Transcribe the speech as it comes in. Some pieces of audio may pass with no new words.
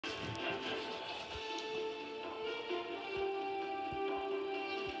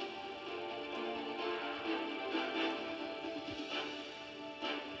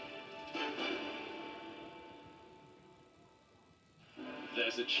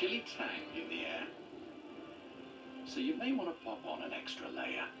There's a chilly tang in the air, so you may want to pop on an extra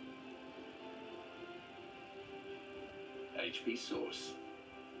layer. HP Sauce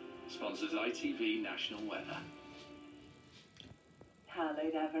sponsors ITV National Weather. Hello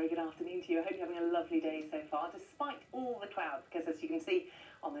there, very good afternoon to you. I hope you're having a lovely day so far, despite all the clouds, because as you can see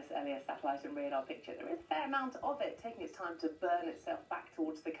on this earlier satellite and radar picture, there is a fair amount of it, taking its time to burn itself back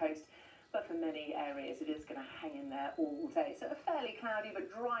towards the coast. But for many areas, it is going to hang in there all day. So a fairly cloudy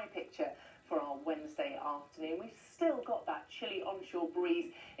but dry picture for our Wednesday afternoon. We've still got that chilly onshore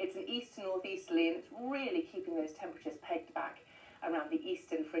breeze. It's an east to northeasterly, and it's really keeping those temperatures pegged back around the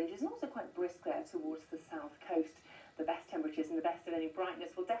eastern fringes, and also quite brisk there towards the south coast. The best temperatures and the best of any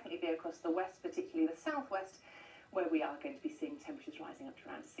brightness will definitely be across the west, particularly the southwest, where we are going to be seeing temperatures rising up to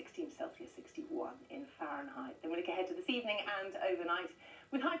around 16 Celsius, 61 in Fahrenheit. Then we look ahead to this evening and overnight.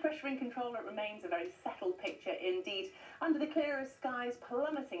 With high pressure in control, it remains a very settled picture indeed. Under the clearest skies,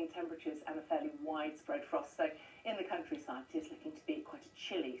 plummeting temperatures and a fairly widespread frost. So in the countryside, it is looking to be quite a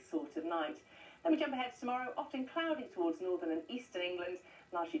chilly sort of night. Then we jump ahead to tomorrow, often cloudy towards northern and eastern England,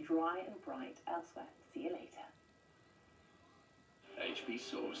 largely dry and bright elsewhere. See you later. HP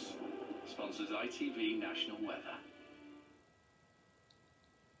Sauce sponsors ITV National Weather.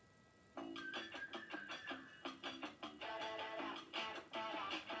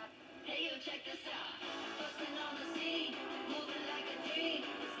 Hey, yo, check this out. Bustin' on the scene, moving like a dream.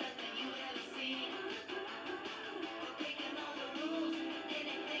 It's nothing you ever seen. We're breaking all the rules,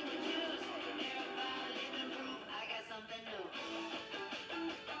 anything we choose. Verify, living proof. I got something new.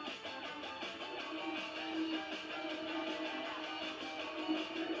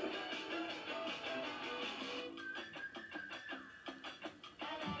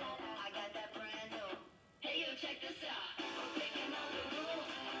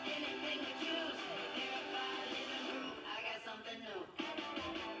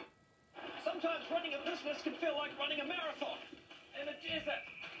 Sometimes running a business can feel like running a marathon in a desert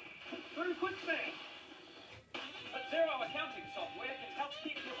through quicksand. But Xero accounting software can help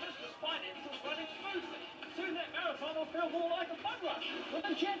keep your business finances running smoothly. Soon that marathon will feel more like a bug rush with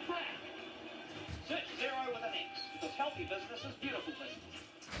a jetpack. Search Xero with an X, because healthy business is beautiful business.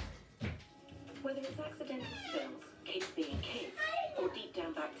 Whether it's accidental spills, kids being kids, or deep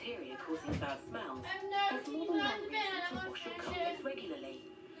down bacteria causing bad smells, there's more than one reason to wash your carpets regularly.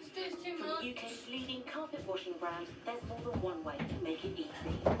 From the UK's leading carpet washing brand, there's more than one way to make it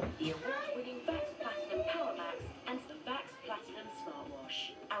easy. The award-winning Vax Platinum Power Max and the Vax Platinum Smart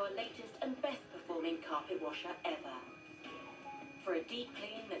Wash, our latest and best performing carpet washer ever. For a deep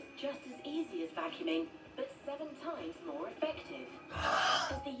clean that's just as easy as vacuuming, but 7 times more effective.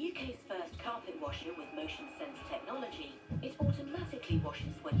 As the UK's first carpet washer with motion sense technology, it automatically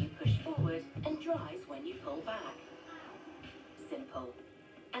washes when you push forward and dries when you pull back. Simple.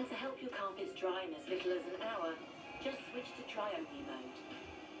 And to help your carpets dry in as little as an hour, just switch to dry-only mode.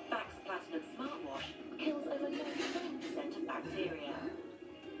 Vax Platinum Smart Wash kills over 99% of bacteria.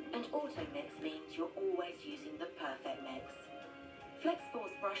 And Auto Mix means you're always using the perfect mix. Flex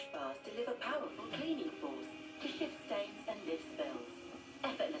Force brush bars deliver powerful cleaning force to shift stains and lift spills,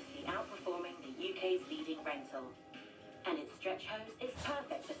 effortlessly outperforming the UK's leading rental. And its stretch hose is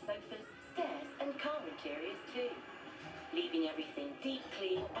perfect for sofas, stairs and car interiors too, leaving everything deep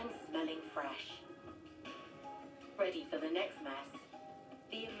clean and smelling fresh. Ready for the next mess?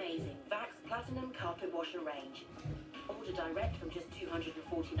 The amazing Vax Platinum Carpet Washer range. Order direct from just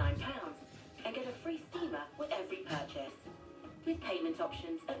 £249 and get a free steamer with every purchase. With payment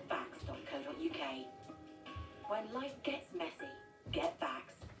options at vax.co.uk. When life gets messy, get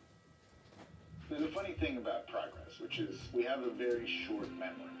Vax. There's a funny thing about progress, which is we have a very short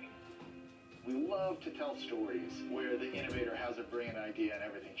memory. We love to tell stories where the innovator has a brilliant idea and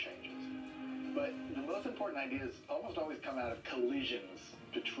everything changes. But the most important ideas almost always come out of collisions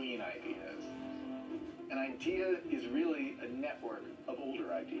between ideas. An idea is really a network of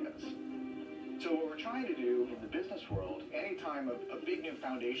older ideas. So what we're trying to do in the business world, anytime a big new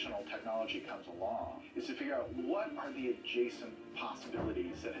foundational technology comes along, is to figure out what are the adjacent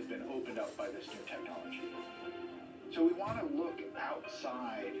possibilities that have been opened up by this new technology. So we want to look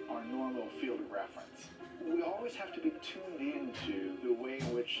outside our normal field of reference. We always have to be tuned into the way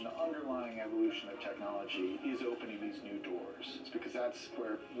in which the underlying evolution of technology is opening these new doors. It's because that's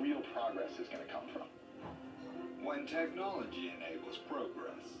where real progress is going to come from. When technology enables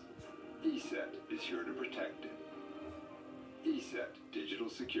progress, Eset is here to protect it. Eset Digital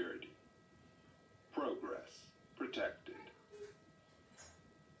Security. Progress protected.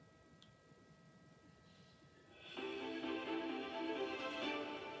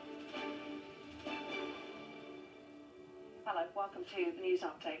 Hello, welcome to the news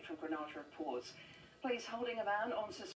update from Granada Reports. Police holding a man on suspicion